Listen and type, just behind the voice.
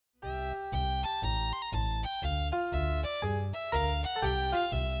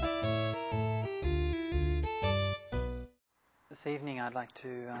This evening I'd like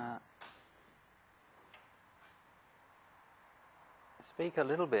to speak a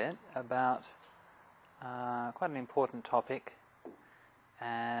little bit about quite an important topic,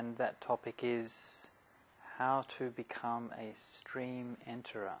 and that topic is how to become a stream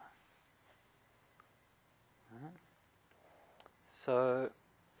enterer. So,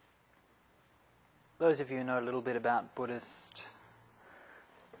 those of you who know a little bit about Buddhist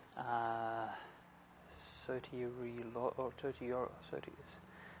soteriology,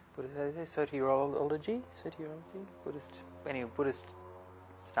 Buddhist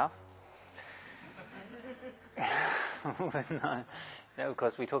stuff. No, of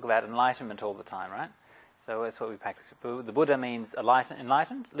course, we talk about enlightenment all the time, right? So that's what we practice. The Buddha means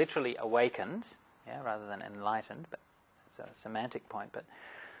enlightened, literally awakened, rather than enlightened, but it's a semantic point. But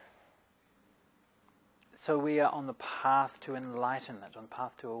so we are on the path to enlightenment, on the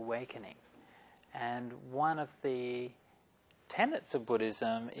path to awakening. And one of the tenets of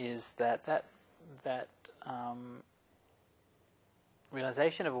Buddhism is that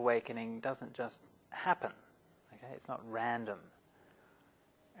realization of awakening doesn't just happen. Okay, it's not random,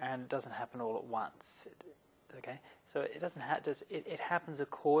 and it doesn't happen all at once. So it doesn't it happens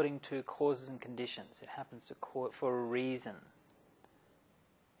according to causes and conditions. It happens for a reason.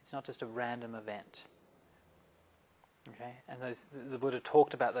 It's not just a random event. Okay, and the Buddha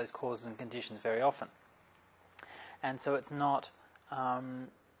talked about those causes and conditions very often. And so it's not,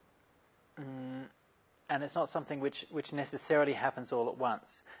 and it's not something which necessarily happens all at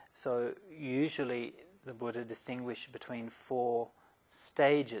once. So usually the Buddha distinguished between four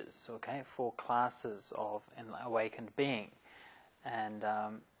stages, four classes of an awakened being, and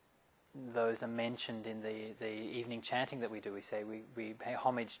those are mentioned in the evening chanting that we do. We say we pay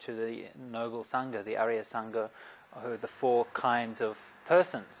homage to the noble Sangha, the Arya Sangha, who are the four kinds of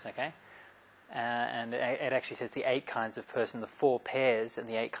persons, and it actually says the 8 kinds of person, the 4 pairs and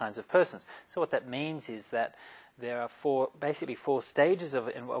the 8 kinds of persons. So what that means is that there are basically four stages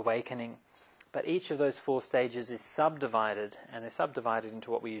of awakening, but each of those 4 stages is subdivided, and they're subdivided into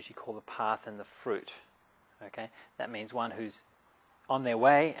what we usually call the path and the fruit. That means one who's on their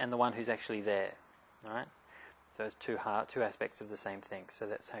way and the one who's actually there. All right? So it's two aspects of the same thing. So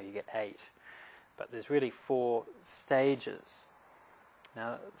that's how you get 8. But there's really 4 stages.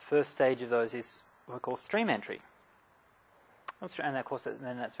 Now, the first stage of those is what we call stream entry. And of course,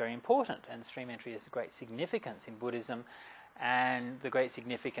 then that's very important. And stream entry has great significance in Buddhism. And the great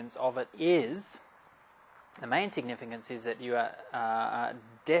significance of it is, the main significance is that you are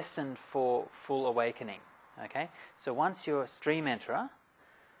destined for full awakening. So once you're a stream enterer,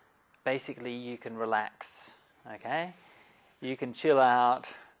 basically you can relax. You can chill out,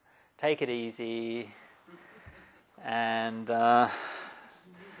 take it easy, and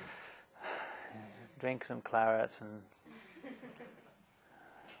drink some claret and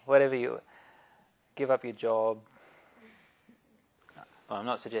whatever give up your job. Well, I'm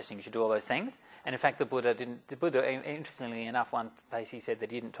not suggesting you should do all those things. And in fact, the Buddha, interestingly enough, one place he said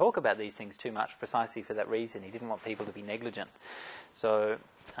that he didn't talk about these things too much precisely for that reason. He didn't want people to be negligent. So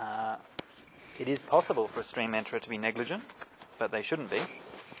it is possible for a stream enterer to be negligent, but they shouldn't be.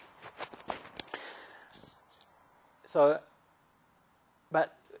 So,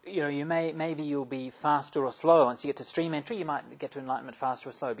 but maybe you'll be faster or slow. Once you get to stream entry, you might get to enlightenment faster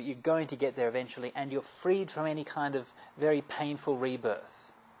or slow, but you're going to get there eventually, and you're freed from any kind of very painful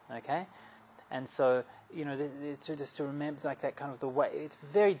rebirth. And so, just to remember that kind of the weight, it's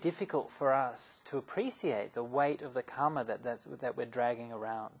very difficult for us to appreciate the weight of the karma that we're dragging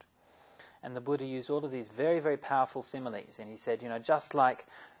around. And the Buddha used all of these very, very powerful similes, and he said, just like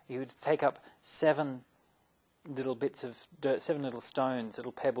you would take up 7 little bits of dirt, 7 little stones,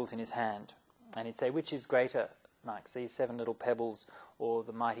 little pebbles in his hand, and he'd say, which is greater, monks, these 7 little pebbles or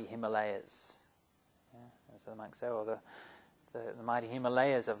the mighty Himalayas? So the monks say, the mighty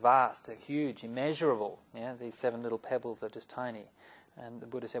Himalayas are vast, are huge, immeasurable. These 7 little pebbles are just tiny. And the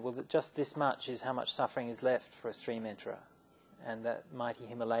Buddha said, well, just this much is how much suffering is left for a stream enterer, and that mighty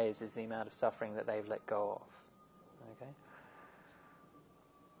Himalayas is the amount of suffering that they've let go of.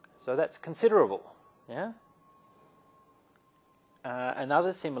 So that's considerable.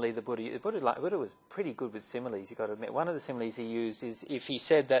 Another simile the Buddha was pretty good with similes, you've got to admit. One of the similes he used is if he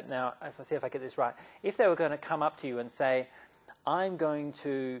said that, now, if I see if I get this right, if they were going to come up to you and say, I'm going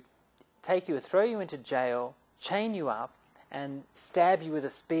to take you, throw you into jail, chain you up, and stab you with a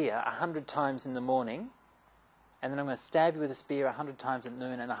spear 100 times in the morning, and then I'm going to stab you with a spear 100 times at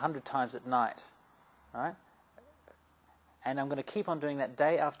noon and 100 times at night, right? And I'm going to keep on doing that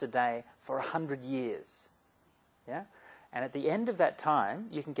day after day for 100 years. And at the end of that time,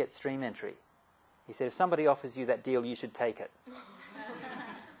 you can get stream entry. He said, if somebody offers you that deal, you should take it.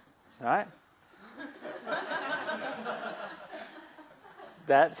 Right?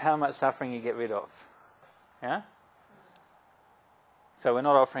 That's how much suffering you get rid of. Yeah? So we're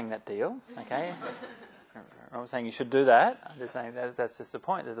not offering that deal, okay? I'm not saying you should do that. I'm just saying that's just a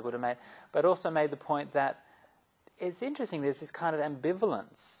point that the Buddha made. But also made the point that it's interesting, there's this kind of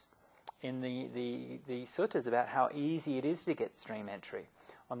ambivalence in the suttas about how easy it is to get stream entry.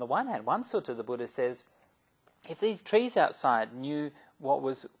 On the one hand, one sutta, the Buddha says, if these trees outside knew what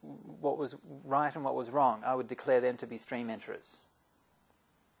was right and what was wrong, I would declare them to be stream enterers.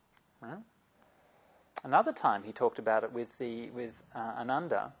 Right? Another time he talked about it with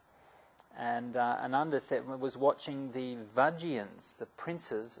Ananda, and Ananda was watching the Vajjayans, the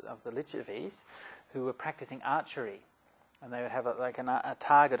princes of the Lichavis, who were practicing archery, and they would have a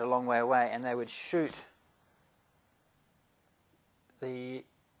target a long way away, and they would shoot the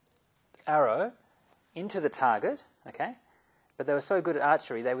arrow into the target, okay? But they were so good at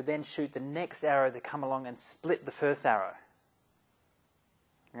archery, they would then shoot the next arrow that come along and split the first arrow.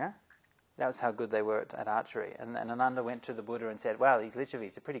 Yeah? That was how good they were at archery. And Ananda went to the Buddha and said, wow, these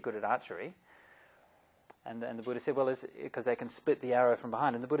Lichavis are pretty good at archery. And the Buddha said, well, because they can split the arrow from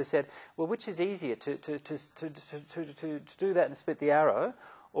behind. And the Buddha said, well, which is easier, to do that and split the arrow,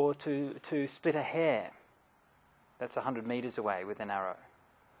 or to split a hair that's 100 meters away with an arrow?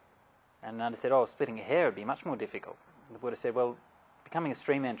 And Ananda said, oh, splitting a hair would be much more difficult. And the Buddha said, well, becoming a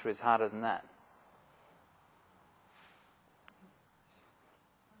stream enterer is harder than that.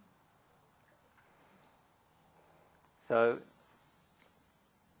 So,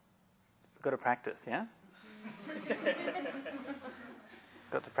 we've got to practice, yeah?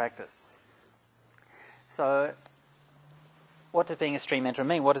 Got to practice. So, what does being a stream enterer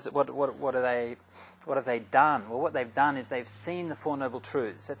mean? What have they done? Well, what they've done is they've seen the Four Noble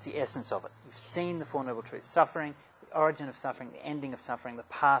Truths. That's the essence of it. You've seen the Four Noble Truths. Suffering, the origin of suffering, the ending of suffering, the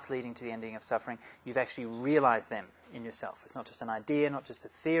path leading to the ending of suffering. You've actually realized them in yourself. It's not just an idea, not just a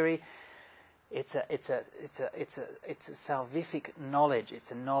theory. It's a salvific knowledge.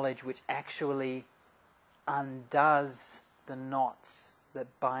 It's a knowledge which actually undoes the knots that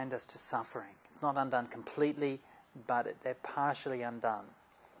bind us to suffering. It's not undone completely, but they're partially undone.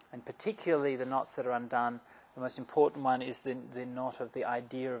 And particularly the knots that are undone, the most important one is the knot of the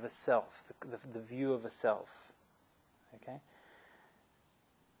idea of a self, the view of a self. Okay?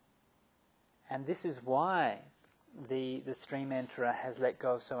 And this is why the stream enterer has let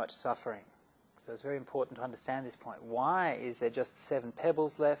go of so much suffering. So it's very important to understand this point. Why is there just 7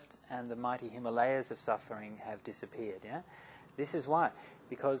 pebbles left and the mighty Himalayas of suffering have disappeared? Yeah, this is why.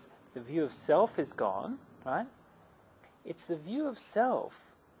 Because the view of self is gone, right? It's the view of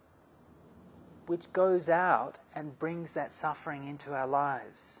self which goes out and brings that suffering into our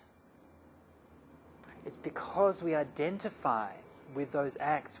lives. It's because we identify with those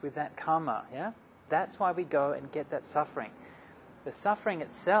acts, with that karma, yeah? That's why we go and get that suffering. The suffering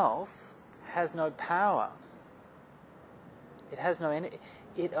itself has no power. It has no energy.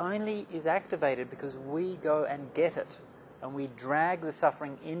 It only is activated because we go and get it, and we drag the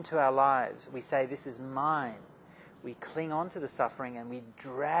suffering into our lives. We say, this is mine. We cling on to the suffering and we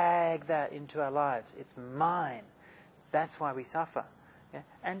drag that into our lives. It's mine. That's why we suffer. Yeah?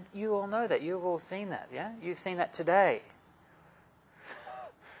 And you all know that. You've all seen that. Yeah? You've seen that today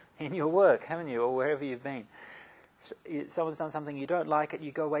in your work, haven't you, or wherever you've been. Someone's done something, you don't like it,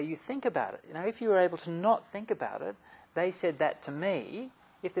 you go away, you think about it. You know, if you were able to not think about it, they said that to me.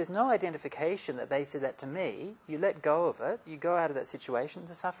 If there's no identification that they said that to me, you let go of it, you go out of that situation,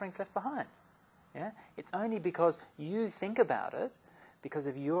 the suffering's left behind. Yeah? It's only because you think about it, because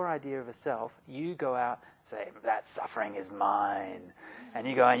of your idea of a self, you go out and say, that suffering is mine. And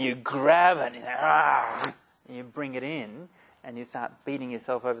you go and you grab it, and you say, ah! And you bring it in, and you start beating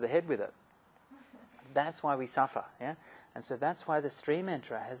yourself over the head with it. That's why we suffer, yeah? And so that's why the stream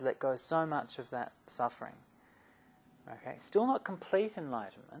enterer has let go so much of that suffering. Okay? Still not complete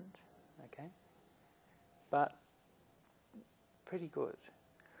enlightenment, okay? But pretty good.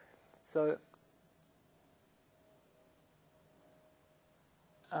 So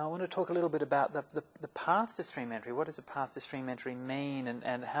I want to talk a little bit about the path to stream entry. What does a path to stream entry mean,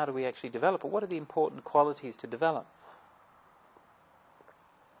 and how do we actually develop it? What are the important qualities to develop?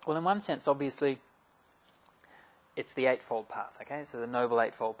 Well, in one sense, obviously, it's the Eightfold Path, okay? So the Noble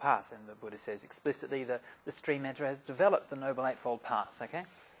Eightfold Path, and the Buddha says explicitly the stream enterer has developed the Noble Eightfold Path, okay?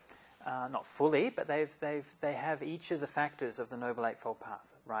 Not fully, but they have each of the factors of the Noble Eightfold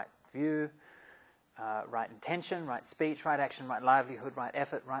Path: right view, right intention, right speech, right action, right livelihood, right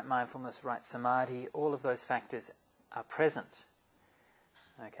effort, right mindfulness, right samadhi. All of those factors are present,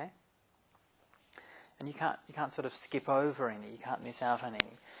 okay? and you can't sort of skip over any, you can't miss out on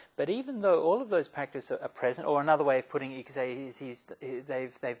any. But even though all of those practices are present, or another way of putting it, you could say is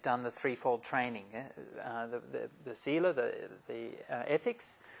they've done the threefold training: the sila, the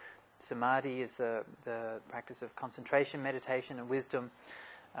ethics. Samadhi is the practice of concentration, meditation, and wisdom,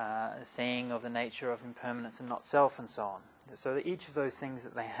 seeing of the nature of impermanence and not self, and so on. So each of those things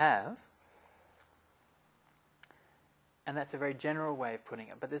that they have, and that's a very general way of putting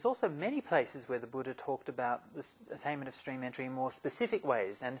it. But there's also many places where the Buddha talked about the attainment of stream entry in more specific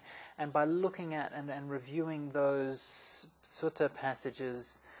ways, and by looking at and reviewing those sutta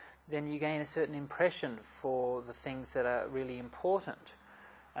passages, then you gain a certain impression for the things that are really important.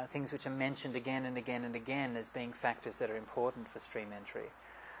 Things which are mentioned again and again and again as being factors that are important for stream entry.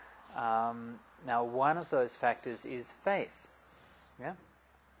 Now, one of those factors is faith. Yeah,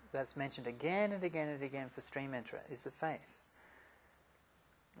 that's mentioned again and again and again for stream entry, is the faith.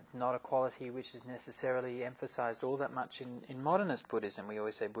 It's not a quality which is necessarily emphasized all that much in modernist Buddhism. We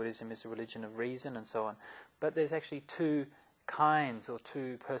always say Buddhism is a religion of reason and so on. But there's actually two kinds or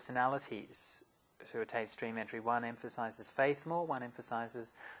two personalities to attain stream entry. One emphasizes faith more, one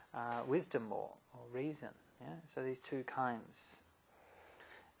emphasizes wisdom more, or reason. Yeah? So these two kinds.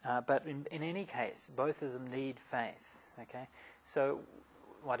 But in any case, both of them need faith. Okay? So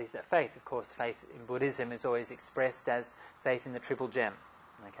what is that faith? Of course, faith in Buddhism is always expressed as faith in the triple gem.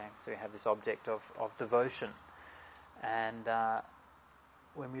 Okay? So we have this object of devotion. And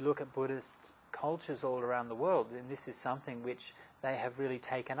when we look at Buddhist cultures all around the world, then this is something which they have really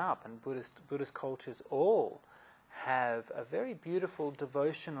taken up, and Buddhist cultures all have a very beautiful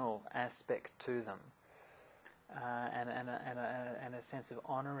devotional aspect to them, and a sense of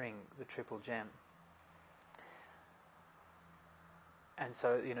honouring the triple gem. And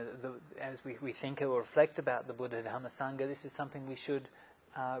so, as we think or reflect about the Buddha Dhamma Sangha, this is something we should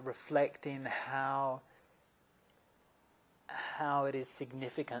reflect in how it is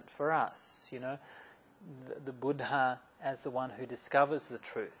significant for us. The Buddha as the one who discovers the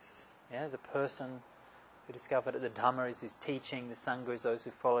truth. Yeah, the person who discovered it. The Dhamma is his teaching. The Sangha is those who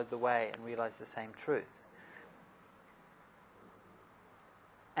followed the way and realized the same truth.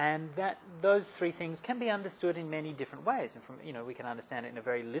 And those three things can be understood in many different ways. And we can understand it in a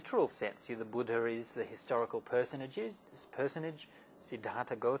very literal sense. The Buddha is the historical personage,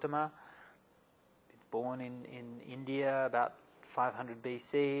 Siddhartha Gautama. He's born in India about 500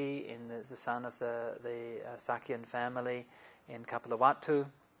 BC, the son of the Sakyan family in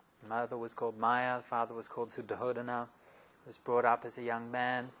Kapilavatthu. Mother was called Maya, father was called Suddhodana. Was brought up as a young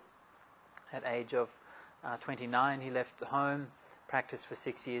man. At age of 29, he left home, practiced for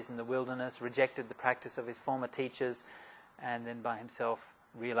 6 years in the wilderness, rejected the practice of his former teachers, and then by himself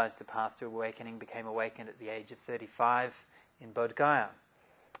realized the path to awakening, became awakened at the age of 35 in Bodh Gaya,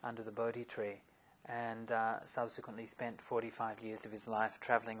 under the Bodhi tree. And subsequently spent 45 years of his life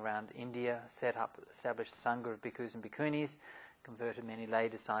travelling around India, established a Sangha of bhikkhus and bhikkhunis, converted many lay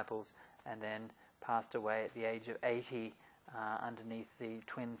disciples, and then passed away at the age of 80 underneath the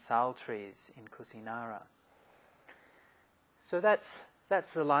twin sal trees in Kusinara. So that's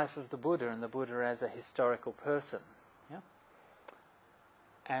the life of the Buddha, and the Buddha as a historical person. Yeah?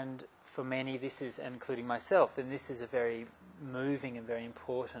 And for many, this is, including myself, then this is a very moving and very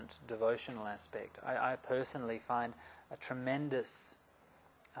important devotional aspect. I personally find a tremendous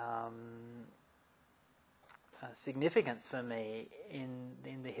significance for me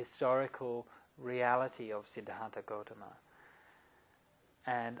in the historical reality of Siddhartha Gautama.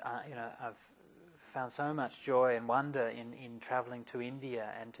 And I've found so much joy and wonder in travelling to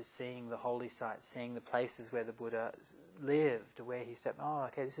India and to seeing the holy sites, seeing the places where the Buddha lived, where he stepped. Oh,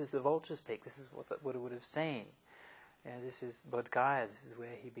 okay, this is the Vulture's Peak. This is what the Buddha would have seen. This is Bodh Gaya. This is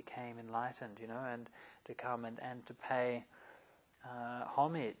where he became enlightened. And to come and to pay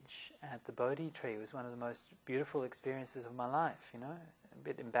homage at the Bodhi tree was one of the most beautiful experiences of my life. A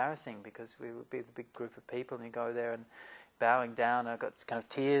bit embarrassing because we would be the big group of people, and you go there and bowing down. I've got kind of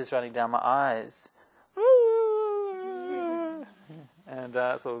tears running down my eyes. And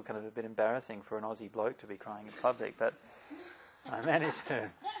it's all kind of a bit embarrassing for an Aussie bloke to be crying in public, but I managed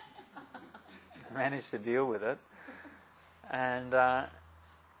to deal with it. And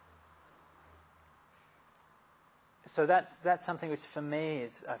so that's something which for me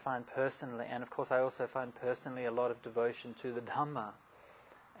I find personally, and of course I also find personally a lot of devotion to the Dhamma.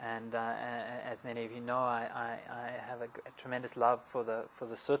 And as many of you know, I have a tremendous love for the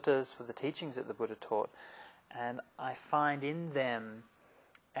suttas, for the teachings that the Buddha taught, and I find in them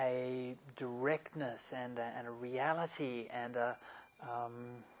a directness and a reality and an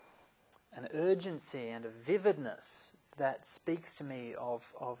urgency and a vividness that speaks to me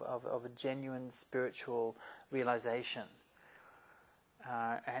of a genuine spiritual realization.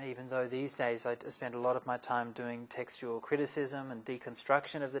 And even though these days I spend a lot of my time doing textual criticism and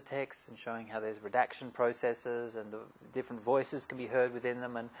deconstruction of the texts and showing how there's redaction processes and the different voices can be heard within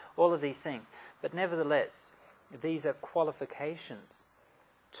them and all of these things. But nevertheless, these are qualifications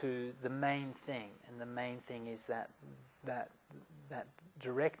to the main thing, and the main thing is that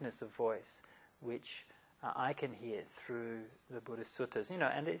directness of voice which I can hear through the Buddhist suttas,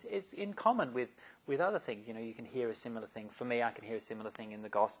 and it's in common with other things. You can hear a similar thing. For me, I can hear a similar thing in the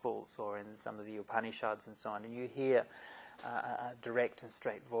Gospels or in some of the Upanishads and so on, and you hear a direct and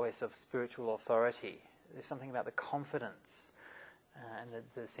straight voice of spiritual authority. There's something about the confidence and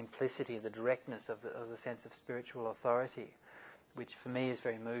the simplicity, the directness of the sense of spiritual authority, which for me is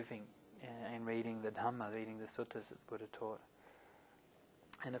very moving in reading the Dhamma, reading the suttas that the Buddha taught.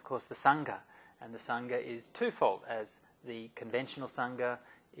 And of course the Sangha. And the Sangha is twofold, as the conventional Sangha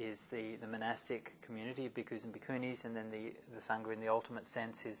is the monastic community of bhikkhus and bhikkhunis, and then the Sangha in the ultimate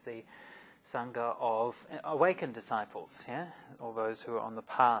sense is the Sangha of awakened disciples, all those who are on the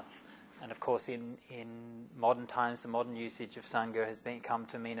path. And of course in modern times, the modern usage of Sangha has come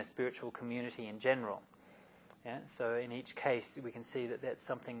to mean a spiritual community in general. So in each case we can see that that's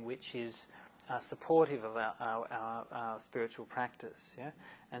something which is supportive of our spiritual practice.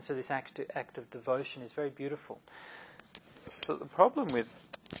 And so this act of devotion is very beautiful. So the problem with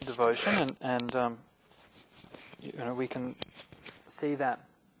devotion, and we can see that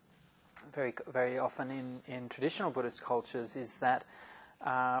very, very often in traditional Buddhist cultures, is that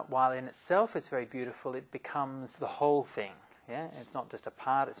while in itself it's very beautiful, it becomes the whole thing. It's not just a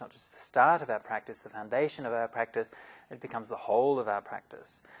part, it's not just the start of our practice, the foundation of our practice, it becomes the whole of our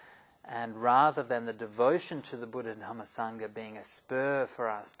practice. And rather than the devotion to the Buddha Dhamma Sangha being a spur for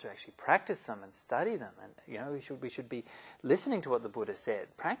us to actually practice them and study them, and we should be listening to what the Buddha said,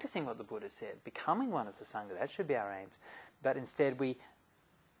 practicing what the Buddha said, becoming one of the Sangha. That should be our aims. But instead we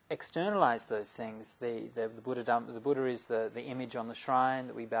externalize those things. The Buddha is the image on the shrine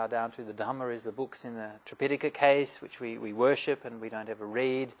that we bow down to. The Dhamma is the books in the Tripitaka case, which we worship and we don't ever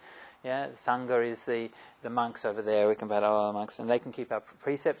read. The Sangha is the monks over there. We can bow down to the monks, and they can keep our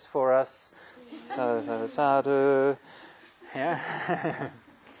precepts for us. Sadhu.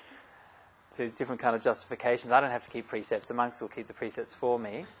 So different kind of justifications. I don't have to keep precepts. The monks will keep the precepts for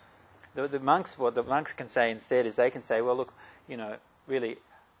me. The monks, what the monks can say instead is they can say, well, look, really,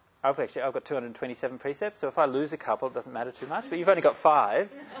 I've got 227 precepts, so if I lose a couple, it doesn't matter too much. But you've only got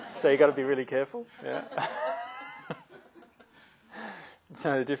 5, so you've got to be really careful.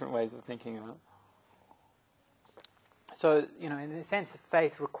 So different ways of thinking about it. So, in a sense,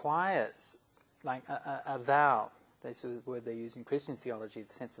 faith requires, like a thou. That's the word they use in Christian theology,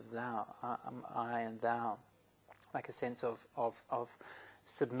 the sense of thou, I and thou. Like a sense of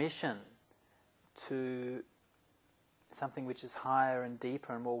submission to something which is higher and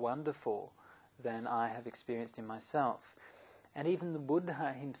deeper and more wonderful than I have experienced in myself. And even the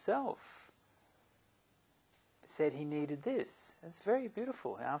Buddha himself said he needed this. It's very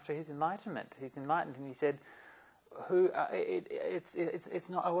beautiful. After his enlightenment, he's enlightened, and he said, "It's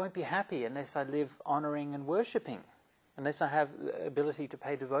not. I won't be happy unless I live honouring and worshipping, unless I have the ability to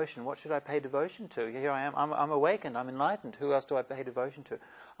pay devotion. What should I pay devotion to? Here I am. I'm awakened. I'm enlightened. Who else do I pay devotion to?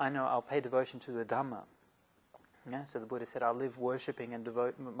 I know I'll pay devotion to the Dhamma." So the Buddha said, "I'll live worshipping and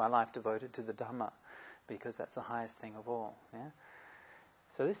devote my life devoted to the Dhamma, because that's the highest thing of all."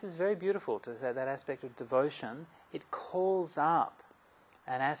 So this is very beautiful, to say that aspect of devotion. It calls up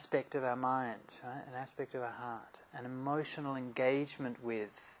an aspect of our mind, an aspect of our heart, an emotional engagement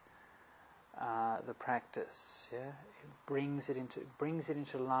with the practice. It brings it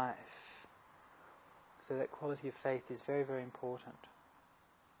into life. So that quality of faith is very, very important.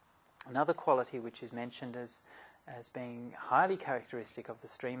 Another quality which is mentioned as being highly characteristic of the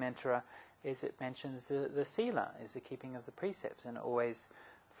stream enterer is it mentions the sila, is the keeping of the precepts, and always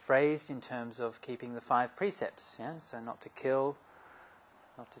phrased in terms of keeping the 5 precepts. So not to kill,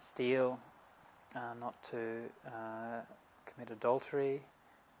 not to steal, not to commit adultery,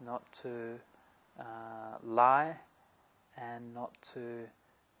 not to lie, and not to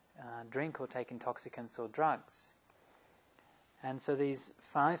drink or take intoxicants or drugs. And so these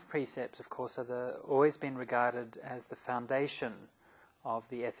 5 precepts, of course, are always been regarded as the foundation of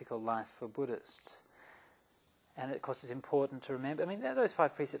the ethical life for Buddhists. And of course it's important to remember, those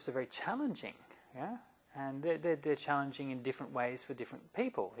 5 precepts are very challenging, and they're challenging in different ways for different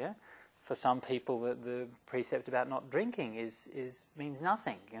people, For some people, the precept about not drinking means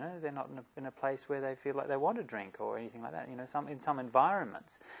nothing. They're not in a place where they feel like they want to drink or anything like that. In some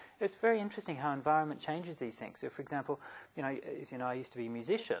environments, it's very interesting how environment changes these things. So, for example, as I used to be a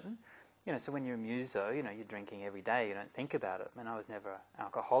musician. So when you're a muso, you're drinking every day. You don't think about it. I mean, I was never an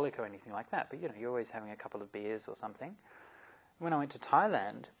alcoholic or anything like that. But you're always having a couple of beers or something. When I went to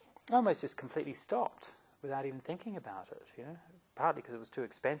Thailand, I almost just completely stopped without even thinking about it. Partly because it was too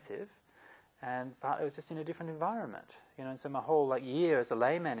expensive. And it was just in a different environment, and so my whole year as a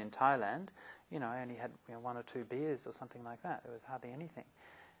layman in Thailand, I only had 1 or 2 beers or something like that. There was hardly anything,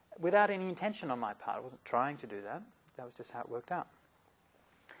 without any intention on my part. I wasn't trying to do that. That was just how it worked out.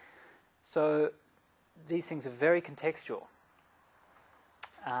 So these things are very contextual.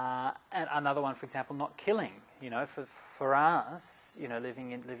 And another one, for example, not killing. For us,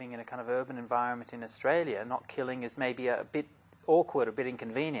 living in a kind of urban environment in Australia, not killing is maybe a bit awkward, a bit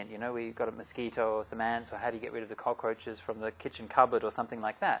inconvenient. We've got a mosquito or some ants, or how do you get rid of the cockroaches from the kitchen cupboard or something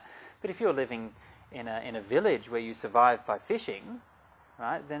like that. But if you're living in a village where you survive by fishing,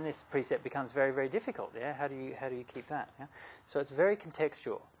 right, then this precept becomes very, very difficult. Yeah, how do you keep that? Yeah? So it's very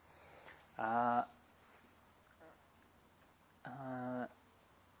contextual. But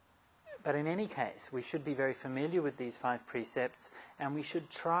in any case, we should be very familiar with these 5 precepts, and we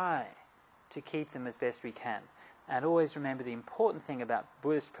should try to keep them as best we can. And always remember, the important thing about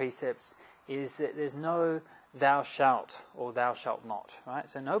Buddhist precepts is that there's no thou shalt or thou shalt not, right?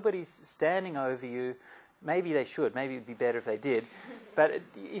 So nobody's standing over you. Maybe they should. Maybe it would be better if they did. But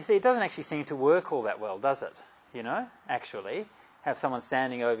you see, it doesn't actually seem to work all that well, does it? Actually, have someone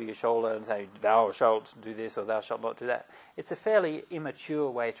standing over your shoulder and say, thou shalt do this or thou shalt not do that. It's a fairly immature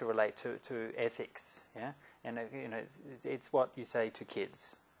way to relate to ethics, yeah? And, it's what you say to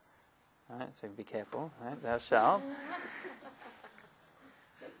kids. Right, so be careful, right? Thou shalt.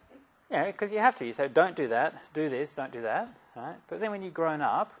 Yeah, because you have to. You say, don't do that, do this, don't do that. Right? But then when you're grown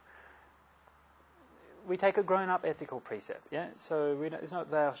up, we take a grown-up ethical precept. Yeah, so it's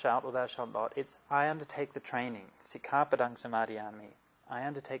not thou shalt or thou shalt not. It's I undertake the training. Sikkhapadang samadhiyami. I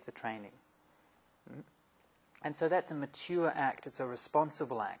undertake the training. And so that's a mature act. It's a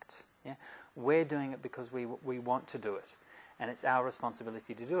responsible act. Yeah, we're doing it because we want to do it. And it's our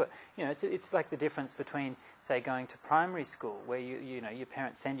responsibility to do it. It's like the difference between, say, going to primary school, where your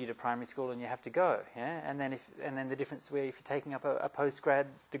parents send you to primary school and you have to go, yeah. And then the difference where if you're taking up a postgrad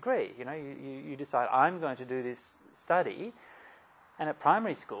degree, you decide I'm going to do this study, and at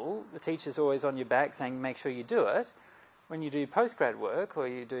primary school the teacher's always on your back saying make sure you do it. When you do postgrad work or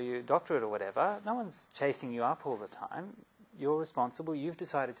you do your doctorate or whatever, no one's chasing you up all the time. You're responsible. You've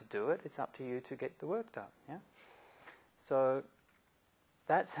decided to do it. It's up to you to get the work done. Yeah. So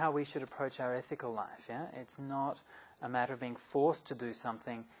that's how we should approach our ethical life. Yeah, it's not a matter of being forced to do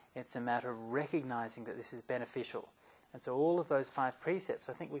something. It's a matter of recognizing that this is beneficial. And so all of those 5 precepts,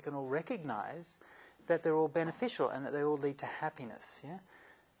 I think we can all recognize that they're all beneficial and that they all lead to happiness. Yeah,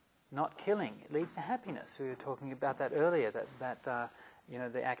 not killing, it leads to happiness. We were talking about that earlier. That the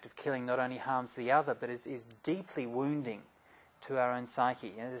act of killing not only harms the other, but is deeply wounding to our own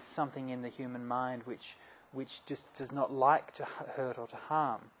psyche. There's something in the human mind which just does not like to hurt or to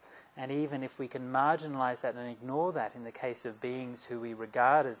harm. And even if we can marginalise that and ignore that in the case of beings who we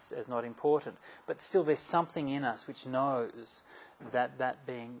regard as not important, but still there's something in us which knows that that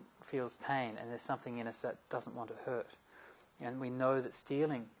being feels pain, and there's something in us that doesn't want to hurt. And we know that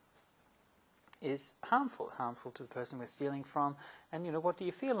stealing is harmful to the person we're stealing from. And, what do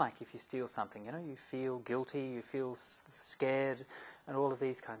you feel like if you steal something? You feel guilty, you feel scared, and all of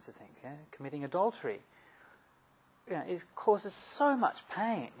these kinds of things. Yeah? Committing adultery. It causes so much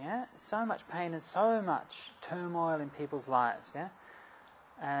pain, yeah, so much pain and so much turmoil in people's lives, yeah,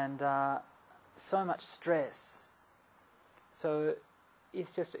 and so much stress. So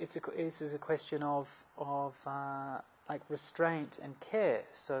this is a question of restraint and care,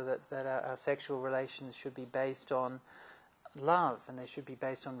 so that our sexual relations should be based on love, and they should be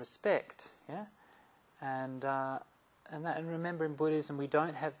based on respect, yeah, and remember, in Buddhism we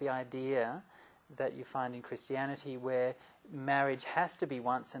don't have the idea that you find in Christianity where marriage has to be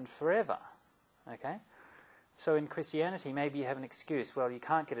once and forever. Okay? So in Christianity, maybe you have an excuse. Well, you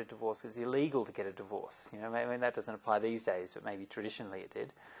can't get a divorce because it's illegal to get a divorce. Maybe that doesn't apply these days, but maybe traditionally it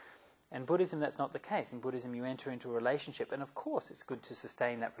did. In Buddhism, that's not the case. In Buddhism, you enter into a relationship, and of course it's good to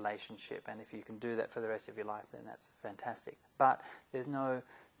sustain that relationship, and if you can do that for the rest of your life, then that's fantastic. But there's no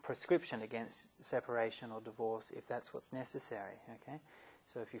prescription against separation or divorce if that's what's necessary. Okay?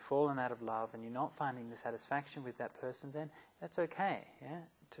 So if you've fallen out of love and you're not finding the satisfaction with that person, then that's okay, yeah,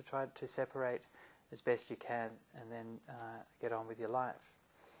 to try to separate as best you can and then get on with your life.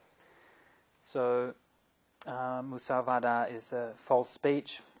 So musavada is false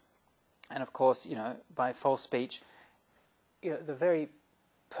speech, and of course, by false speech, the very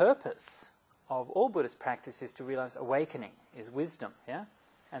purpose of all Buddhist practice is to realize awakening is wisdom, yeah?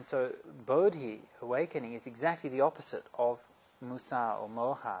 And so bodhi, awakening, is exactly the opposite of musa or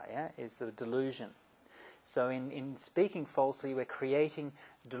moha, yeah? Is the delusion. So in speaking falsely, we're creating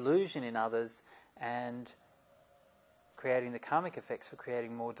delusion in others and creating the karmic effects for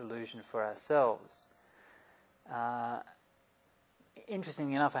creating more delusion for ourselves.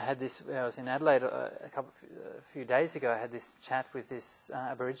 Interestingly enough, I had this when I was in Adelaide a few days ago. I had this chat with this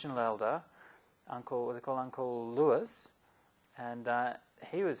Aboriginal elder, what they call Uncle Lewis, and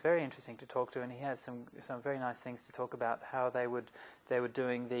he was very interesting to talk to, and he had some very nice things to talk about how they were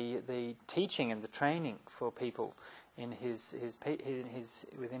doing the teaching and the training for people within his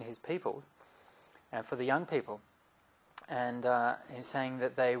people, and for the young people, and he's saying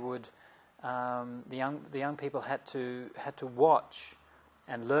that they would. The young people had to watch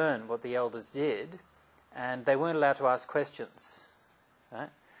and learn what the elders did, and they weren't allowed to ask questions, right?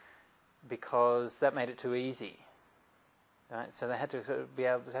 Because that made it too easy, right? So they had to sort of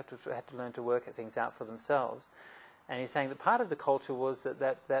had to learn to work things out for themselves. And he's saying that part of the culture was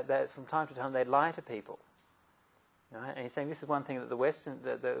that from time to time they'd lie to people, right? And he's saying this is one thing that the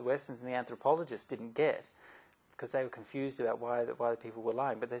Westerns and the anthropologists didn't get, because they were confused about why the people were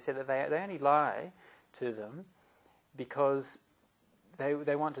lying. But they said that they only lie to them because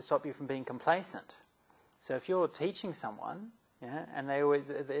they want to stop you from being complacent. So if you're teaching someone, yeah, and they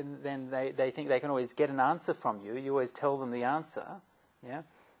think they can always get an answer from you, you always tell them the answer, yeah,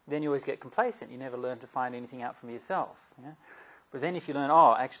 then you always get complacent. You never learn to find anything out from yourself. Yeah? But then if you learn,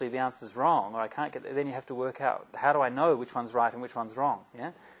 actually the answer's wrong, or I can't get, then you have to work out, how do I know which one's right and which one's wrong?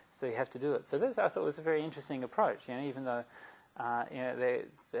 Yeah. So you have to do it. So this, I thought, was a very interesting approach. Even though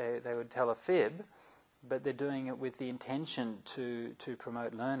they would tell a fib, but they're doing it with the intention to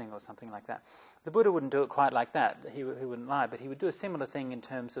promote learning or something like that. The Buddha wouldn't do it quite like that. He wouldn't lie, but he would do a similar thing in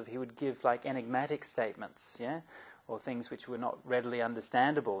terms of he would give like enigmatic statements, yeah, or things which were not readily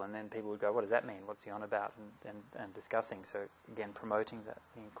understandable, and then people would go, "What does that mean? What's he on about?" and discussing. So again, promoting the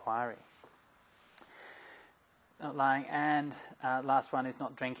inquiry. Not lying, and last one is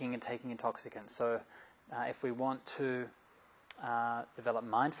not drinking and taking intoxicants. So if we want to develop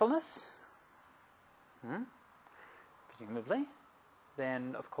mindfulness, presumably,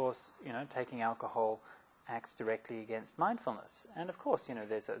 then of course taking alcohol acts directly against mindfulness. And of course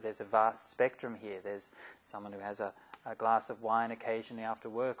there's a vast spectrum here. There's someone who has a glass of wine occasionally after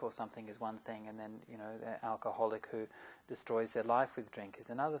work or something is one thing, and then the alcoholic who destroys their life with drink is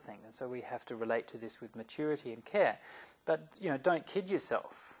another thing. And so we have to relate to this with maturity and care. But don't kid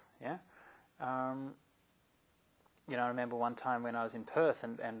yourself. Yeah. I remember one time when I was in Perth,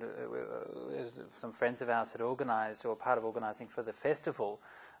 and some friends of ours had organised, or part of organising for the festival,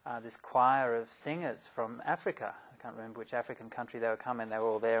 this choir of singers from Africa. I can't remember which African country they were coming. They were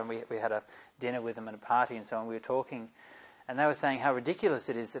all there, and we had a dinner with them and a party and so on. We were talking, and they were saying how ridiculous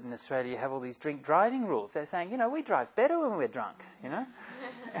it is that in Australia you have all these drink driving rules. They're saying, we drive better when we're drunk,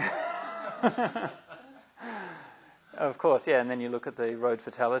 Of course, yeah, and then you look at the road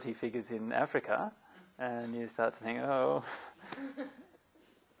fatality figures in Africa, and you start to think,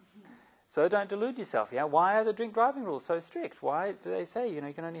 So don't delude yourself, yeah? Why are the drink driving rules so strict? Why do they say, you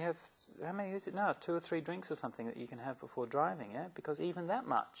can only have, how many is it now? 2 or 3 drinks or something that you can have before driving, yeah? Because even that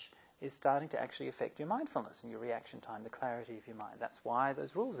much is starting to actually affect your mindfulness and your reaction time, the clarity of your mind. That's why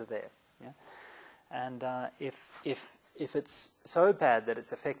those rules are there, yeah? And if it's so bad that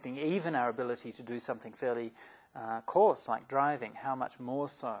it's affecting even our ability to do something fairly coarse like driving, how much more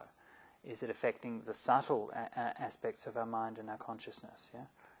so is it affecting the subtle aspects of our mind and our consciousness, yeah?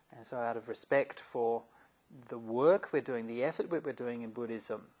 And so out of respect for the work we're doing, the effort we're doing in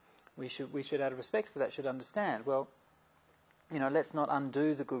Buddhism, we should out of respect for that, should understand, well, let's not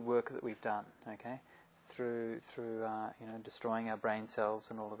undo the good work that we've done, okay, through destroying our brain cells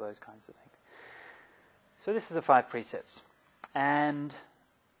and all of those kinds of things. So this is the 5 precepts. And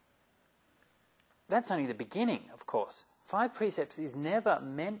that's only the beginning, of course. 5 precepts is never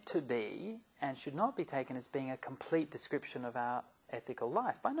meant to be, and should not be taken as being a complete description of our ethical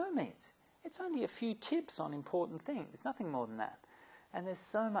life. By no means. It's only a few tips on important things, nothing more than that. And there's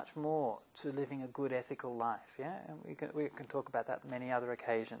so much more to living a good ethical life, yeah? And we can talk about that on many other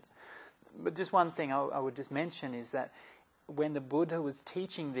occasions. But just one thing I would just mention is that when the Buddha was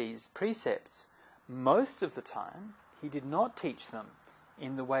teaching these precepts, most of the time he did not teach them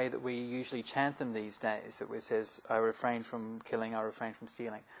in the way that we usually chant them these days, that it says, I refrain from killing, I refrain from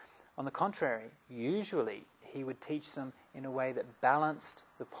stealing. On the contrary, usually he would teach them in a way that balanced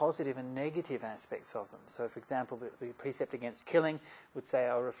the positive and negative aspects of them. So, for example, the precept against killing would say,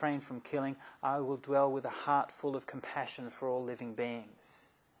 I'll refrain from killing, I will dwell with a heart full of compassion for all living beings.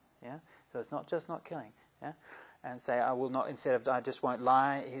 Yeah? So it's not just not killing. Yeah? And say, I will not, instead of I just won't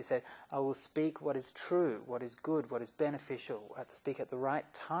lie, he said, I will speak what is true, what is good, what is beneficial. I have to speak at the right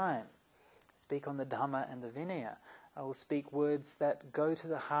time. Speak on the Dhamma and the Vinaya. I will speak words that go to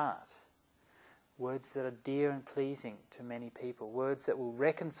the heart. Words that are dear and pleasing to many people. Words that will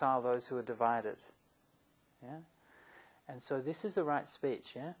reconcile those who are divided. Yeah? And so this is the right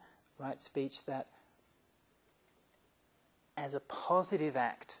speech. Yeah? Right speech that, as a positive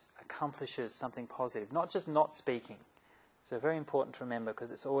act, accomplishes something positive. Not just not speaking. So very important to remember,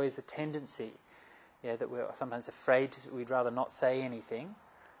 because it's always a tendency, yeah, that we're sometimes afraid we'd rather not say anything.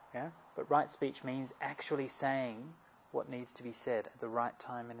 Yeah? But right speech means actually saying what needs to be said at the right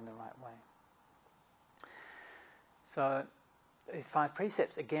time and in the right way. So, these 5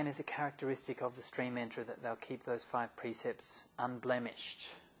 precepts, again, is a characteristic of the stream enterer, that they'll keep those 5 precepts unblemished.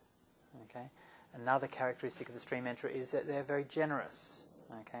 Okay? Another characteristic of the stream enterer is that they're very generous.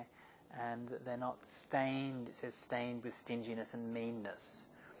 Okay? And that they're not stained, it says stained with stinginess and meanness.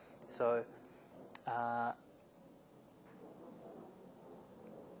 So,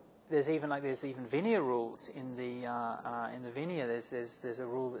 there's even Vinaya rules in the Vinaya. There's a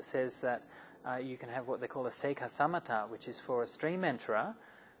rule that says that you can have what they call a Sekha Samatha, which is for a stream enterer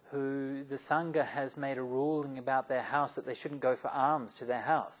who the Sangha has made a ruling about their house that they shouldn't go for alms to their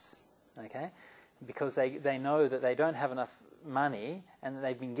house. Okay? Because they know that they don't have enough money and that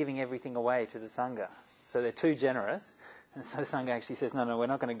they've been giving everything away to the Sangha. So they're too generous. And so the Sangha actually says, no, we're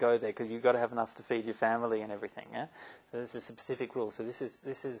not going to go there because you've got to have enough to feed your family and everything. Yeah? So this is a specific rule. So this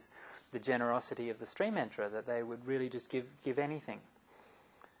is the generosity of the stream enterer, that they would really just give anything.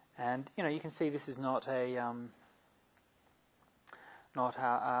 And you can see this is not that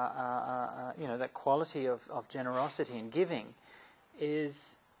quality of generosity and giving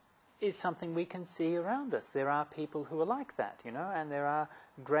is something we can see around us. There are people who are like that, and there are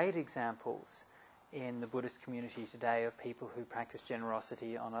great examples in the Buddhist community today of people who practice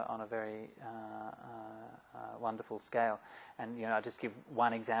generosity on a very wonderful scale. And I'll just give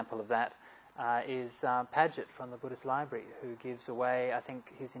one example of that. Is Padgett from the Buddhist Library, who gives away, I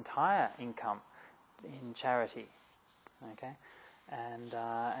think, his entire income in charity. Okay, and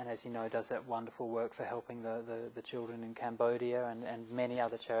as you know, does that wonderful work for helping the children in Cambodia, and many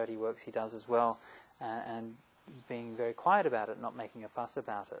other charity works he does as well, and being very quiet about it, not making a fuss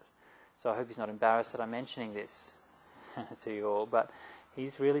about it. So I hope he's not embarrassed that I'm mentioning this to you all, but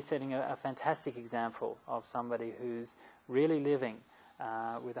he's really setting a fantastic example of somebody who's really living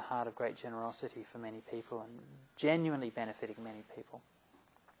with a heart of great generosity for many people and genuinely benefiting many people.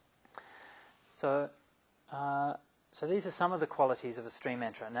 So these are some of the qualities of a stream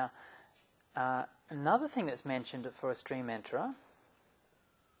enterer. Now, another thing that's mentioned for a stream enterer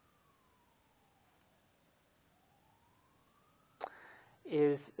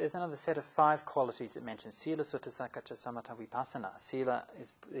is there's another set of 5 qualities it mentions. Sila, Sutta, Sakkacha, Samatha, Vipassana. Sila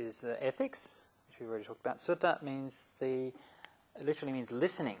is ethics, which we've already talked about. Sutta literally means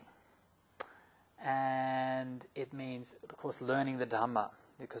listening. And it means, of course, learning the Dhamma,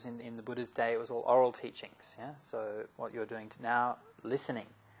 because in the Buddha's day it was all oral teachings. Yeah? So what you're doing now, listening,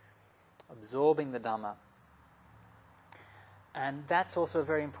 absorbing the Dhamma. And that's also a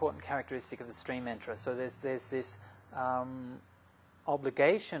very important characteristic of the stream enterer. So there's this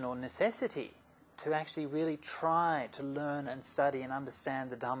obligation or necessity to actually really try to learn and study and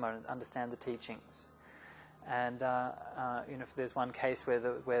understand the Dhamma and understand the teachings. And if there's one case where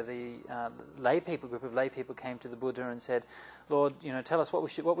the group of lay people came to the Buddha and said, Lord, tell us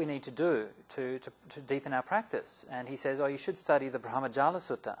what we need to do to deepen our practice. And he says, you should study the Brahmajala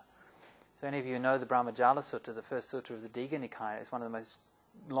Sutta. So any of you know the Brahmajala Sutta, the first sutta of the Digha Nikaya. It's one of the most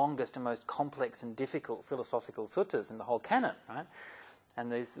longest and most complex and difficult philosophical suttas in the whole canon, right? And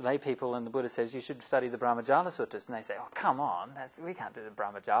these lay people, and the Buddha says, you should study the Brahmajala Suttas. And they say, come on, we can't do the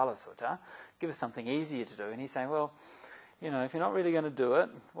Brahmajala Sutta. Give us something easier to do. And he's saying, well, if you're not really going to do it,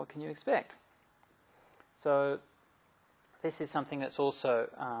 what can you expect? So this is something that's also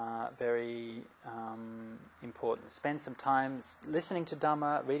very important. Spend some time listening to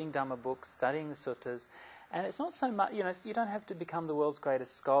Dhamma, reading Dhamma books, studying the suttas. And it's not so much, you don't have to become the world's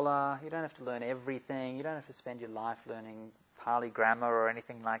greatest scholar. You don't have to learn everything. You don't have to spend your life learning Pali grammar or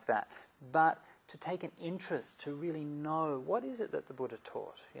anything like that. But to take an interest, to really know what is it that the Buddha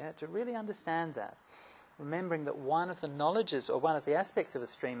taught, to really understand that. Remembering that one of the knowledges or one of the aspects of a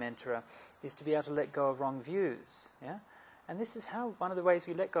stream enterer is to be able to let go of wrong views, And this is how, one of the ways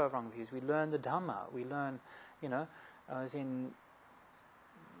we let go of wrong views. We learn the Dhamma. We learn, I was in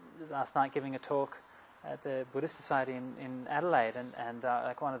last night giving a talk at the Buddhist Society in Adelaide, and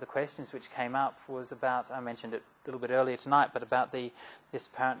like one of the questions which came up was about, I mentioned it a little bit earlier tonight, but about this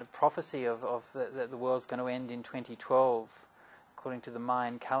apparent prophecy of that the world's going to end in 2012, according to the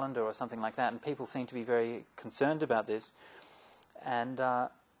Mayan calendar or something like that, and people seem to be very concerned about this, and so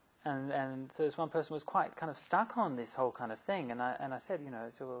this one person was quite kind of stuck on this whole kind of thing, and I said,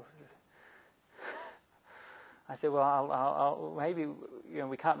 I'll maybe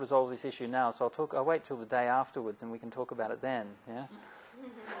we can't resolve this issue now, so I'll wait till the day afterwards and we can talk about it then. Yeah.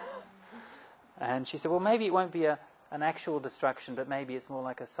 And she said, well, maybe it won't be an actual destruction, but maybe it's more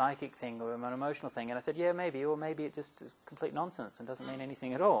like a psychic thing or an emotional thing. And I said, yeah, maybe, or maybe it just is complete nonsense and doesn't mean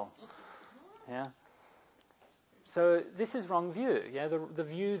anything at all. Yeah. So this is wrong view. Yeah, the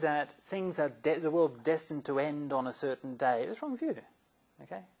view that things are the world's destined to end on a certain day. It's wrong view.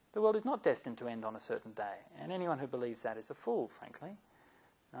 Okay. The world is not destined to end on a certain day, and anyone who believes that is a fool, frankly.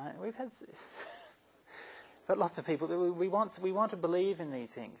 Right? We've had, but lots of people. We want to believe in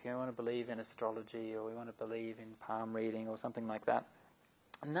these things. We want to believe in astrology, or we want to believe in palm reading, or something like that.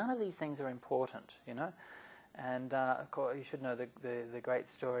 None of these things are important, And of course, you should know the great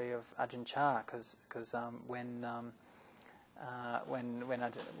story of Ajahn Chah, because when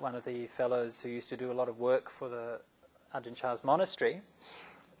one of the fellows who used to do a lot of work for the Ajahn Chah's monastery.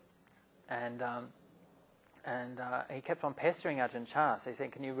 And he kept on pestering Ajahn Chah. So he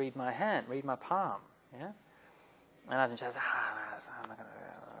said, "Can you read my hand? Read my palm?" Yeah. And Ajahn Chah said, I'm not going to.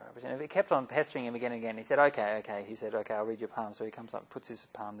 And he kept on pestering him again and again. He said, "Okay." He said, "Okay, I'll read your palm." So he comes up, puts his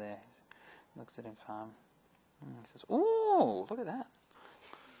palm there, looks at his palm. He says, "Oh, look at that!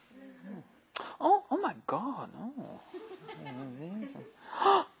 Oh my God!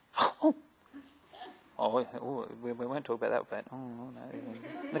 Oh, we won't talk about that, but no.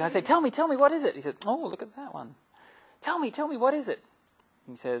 The guy said, tell me, what is it?" He said, "Oh, look at that one. Tell me, what is it?"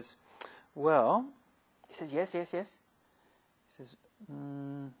 He says, "Well," he says, yes. He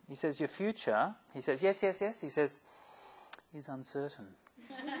says, "Your future," he says, yes. He says, "is uncertain."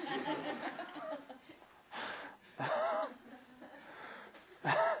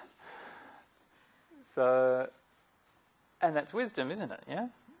 So, and that's wisdom, isn't it? Yeah?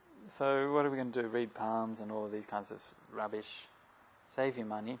 So what are we going to do? Read palms and all of these kinds of rubbish? Save your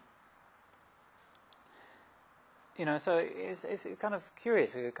money. So it's kind of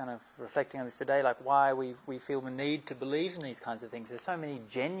curious. We're kind of reflecting on this today, like why we feel the need to believe in these kinds of things. There's so many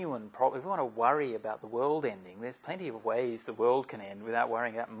genuine problems. If we want to worry about the world ending, there's plenty of ways the world can end without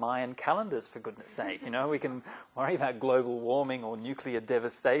worrying about Mayan calendars, for goodness sake. We can worry about global warming or nuclear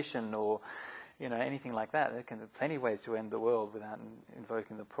devastation or anything like that. There can be plenty of ways to end the world without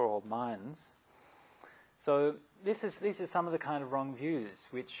invoking the poor old Mayans. So these are some of the kind of wrong views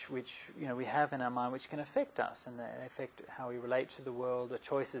which we have in our mind, which can affect us, and they affect how we relate to the world, the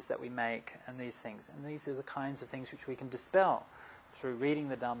choices that we make, and these things. And these are the kinds of things which we can dispel through reading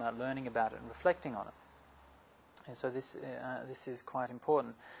the Dhamma, learning about it, and reflecting on it. And so this is quite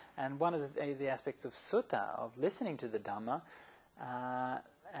important. And one of the aspects of sutta, of listening to the Dhamma,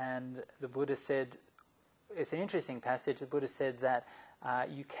 and the Buddha said, it's an interesting passage, the Buddha said that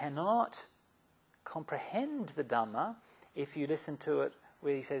you cannot comprehend the Dhamma if you listen to it,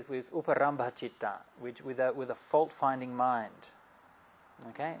 where he says, with uparambha citta, with a fault-finding mind.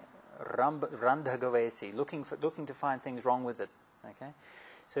 Okay? Randhagavesi, looking to find things wrong with it. Okay?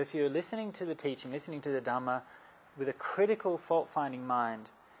 So if you're listening to the teaching, listening to the Dhamma with a critical fault-finding mind,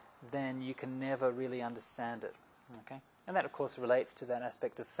 then you can never really understand it. Okay? And that, of course, relates to that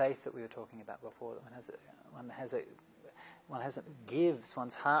aspect of faith that we were talking about before. That one gives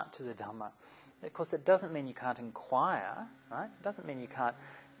one's heart to the Dhamma. Of course, that doesn't mean you can't inquire, right? It doesn't mean you can't,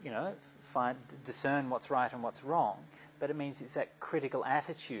 discern what's right and what's wrong. But it means it's that critical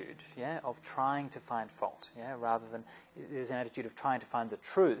attitude, of trying to find fault, rather than there's an attitude of trying to find the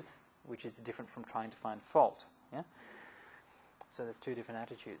truth, which is different from trying to find fault. So there's two different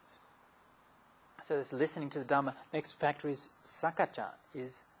attitudes. So this listening to the Dhamma. Next factor is sakacha,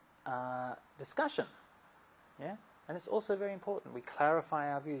 is discussion. And it's also very important. We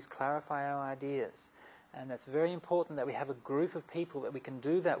clarify our views, clarify our ideas. And that's very important that we have a group of people that we can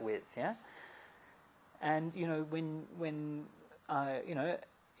do that with. And, when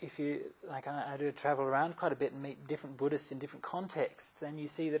if you, like I do travel around quite a bit and meet different Buddhists in different contexts, and you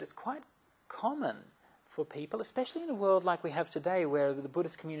see that it's quite common for people, especially in a world like we have today where the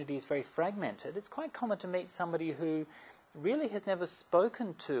Buddhist community is very fragmented, it's quite common to meet somebody who really has never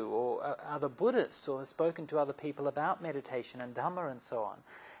spoken to or other Buddhists or has spoken to other people about meditation and Dhamma and so on.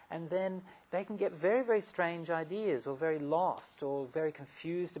 and then they can get very, very strange ideas, or very lost, or very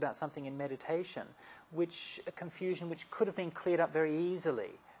confused about something in meditation, a confusion which could have been cleared up very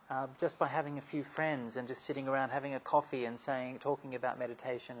easily just by having a few friends and just sitting around having a coffee and talking about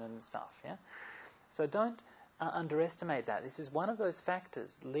meditation and stuff. Yeah, so don't underestimate that. This is one of those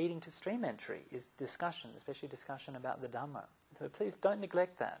factors leading to stream entry, is discussion, especially discussion about the Dhamma. So please don't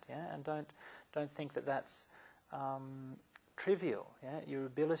neglect that, yeah, and don't think that that's trivial. Yeah, your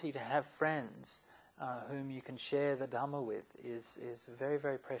ability to have friends whom you can share the Dhamma with is very,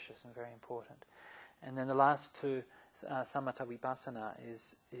 very precious and very important. And then the last two, samatha vipassana,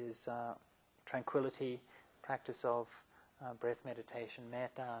 is tranquility, practice of breath meditation,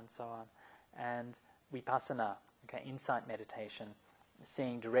 metta, and so on, and vipassana, okay, insight meditation,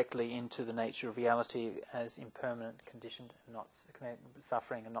 seeing directly into the nature of reality as impermanent, conditioned, and not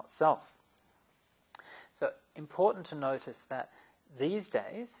suffering, and not self. So important to notice that these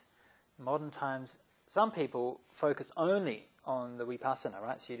days, modern times, some people focus only on the vipassana,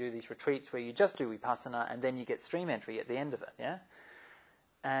 right? So you do these retreats where you just do vipassana and then you get stream entry at the end of it, yeah?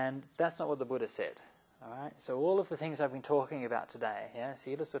 And that's not what the Buddha said. All right, so all of the things I've been talking about today, yeah,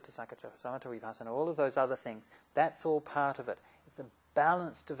 Sila, Sutta, Sakata, Samatha, Vipassana, all of those other things, that's all part of it. It's a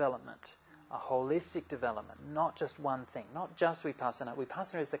balanced development, a holistic development, not just one thing, not just Vipassana.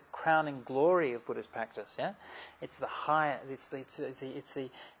 Vipassana is the crowning glory of Buddhist practice, yeah. It's the higher, it's the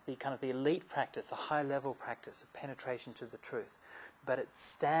kind of the elite practice, the high level practice of penetration to the truth. But it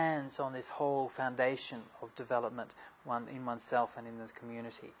stands on this whole foundation of development, one in oneself and in the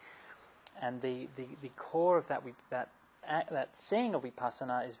community. And the core of that seeing of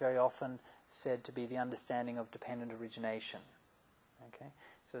vipassana is very often said to be the understanding of dependent origination. Okay,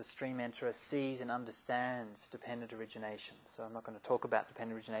 so the stream enterer sees and understands dependent origination. So I'm not going to talk about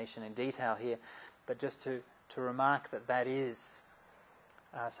dependent origination in detail here, but just to remark that is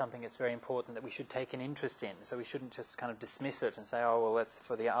something that's very important that we should take an interest in. So we shouldn't just kind of dismiss it and say, oh well, that's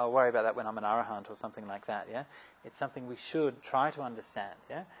I'll worry about that when I'm an arahant or something like that. Yeah, it's something we should try to understand.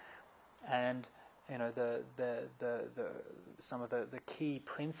 Yeah. And you know some of the key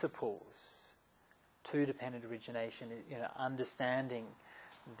principles to dependent origination, you know, understanding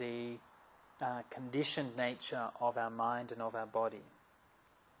the conditioned nature of our mind and of our body,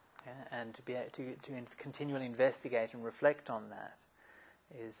 yeah? And to be able to continually investigate and reflect on that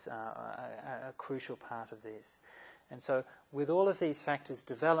is a crucial part of this. And so, with all of these factors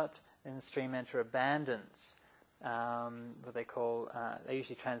developed, then the stream enterer abandons what they call, they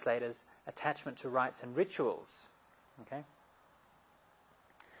usually translate as attachment to rites and rituals. Okay?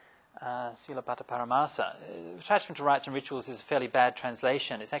 Sila Pata Paramasa. Attachment to rites and rituals is a fairly bad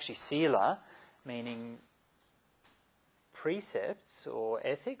translation. It's actually sila, meaning precepts or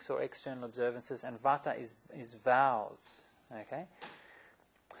ethics or external observances, and vata is vows. Okay?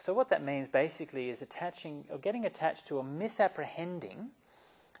 So what that means basically is getting attached to or misapprehending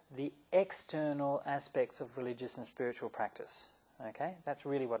the external aspects of religious and spiritual practice. Okay, that's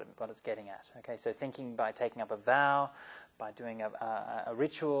really what it's getting at. Okay, so thinking by taking up a vow, by doing a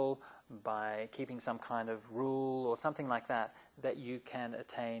ritual, by keeping some kind of rule or something like that, that you can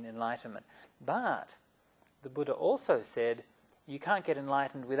attain enlightenment. But the Buddha also said you can't get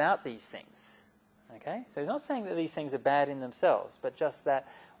enlightened without these things. Okay, so he's not saying that these things are bad in themselves, but just that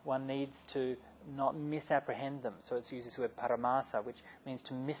one needs to not misapprehend them. So it uses the word paramasa, which means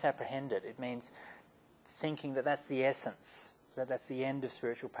to misapprehend it. It means thinking that that's the essence, that's the end of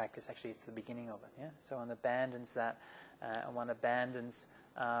spiritual practice. Actually, it's the beginning of it. Yeah. So one abandons that, and one abandons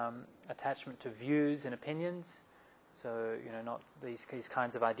attachment to views and opinions. So not these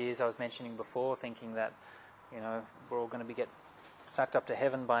kinds of ideas I was mentioning before, thinking that we're all going to get sucked up to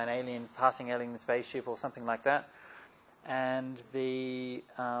heaven by an passing alien spaceship or something like that, and the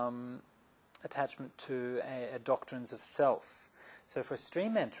attachment to doctrines of self. So for a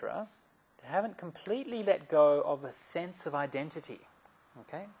stream enterer, they haven't completely let go of a sense of identity.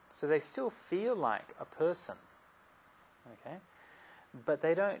 Okay, so they still feel like a person. Okay, but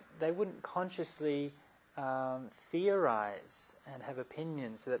they wouldn't consciously theorize and have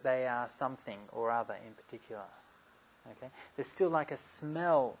opinions that they are something or other in particular. Okay, there's still like a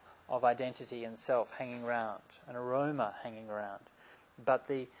smell of identity and self hanging around, an aroma hanging around, but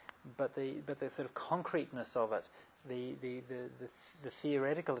the sort of concreteness of it, the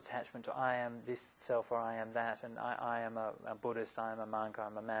theoretical attachment to I am this self or I am that, and I am a Buddhist, I am a monk,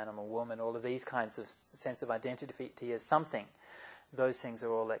 I'm a man, I'm a woman, all of these kinds of sense of identity as something, those things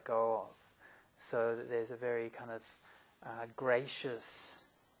are all let go of. So that there's a very kind of gracious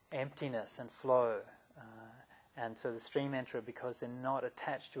emptiness and flow. And so the stream enterer, because they're not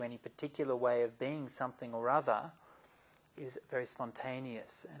attached to any particular way of being something or other, is very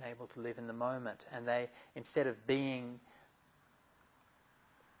spontaneous and able to live in the moment. And they, instead of being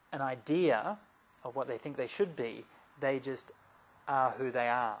an idea of what they think they should be, they just are who they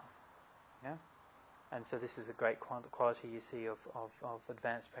are. Yeah? And so this is a great quality you see of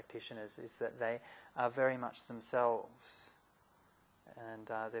advanced practitioners, is that they are very much themselves, and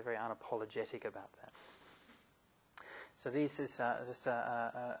they're very unapologetic about that. So this is just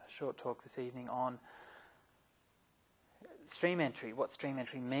a short talk this evening on stream entry, what stream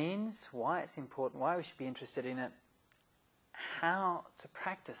entry means, why it's important, why we should be interested in it, how to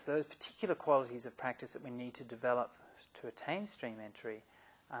practice those particular qualities of practice that we need to develop to attain stream entry,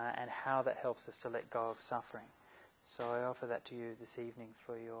 and how that helps us to let go of suffering. So I offer that to you this evening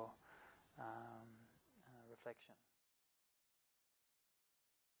for your reflection.